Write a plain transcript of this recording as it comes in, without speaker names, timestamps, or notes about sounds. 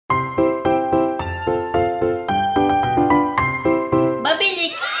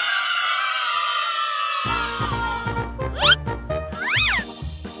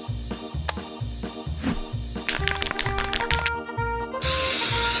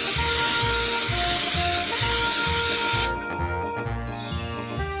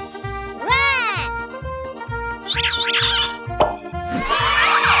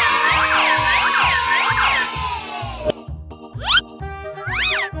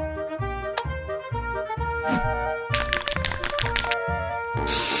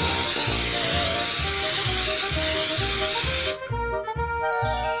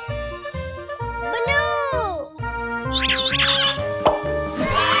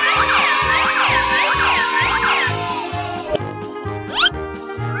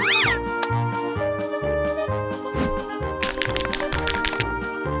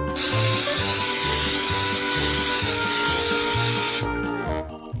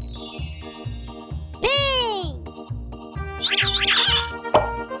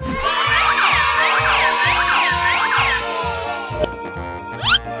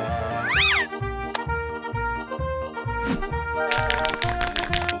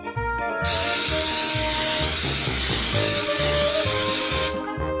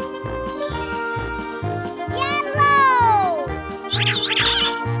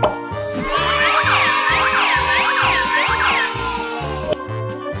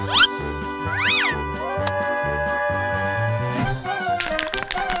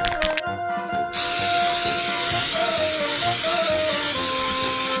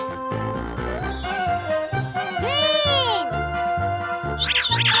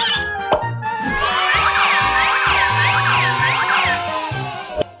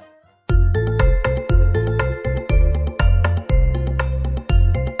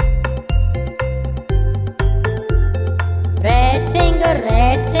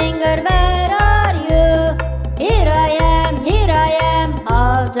Red finger, where are you? Here I am,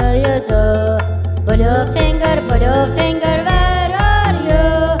 how do you do? Blue finger, where are you?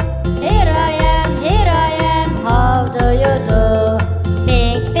 Here I am, how do you do?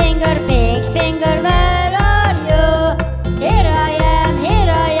 Big finger, where are you? Here I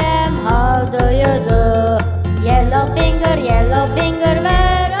am, how do you do? Yellow finger,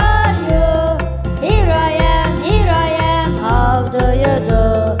 where are you? Here I am, how do you do?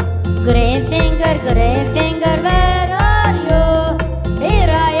 Green finger, where are you? Here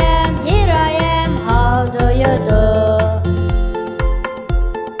I am, how do you do?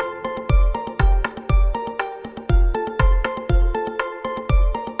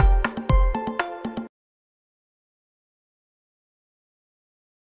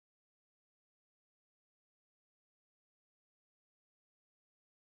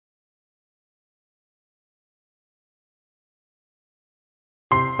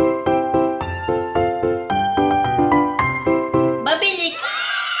 Babilik.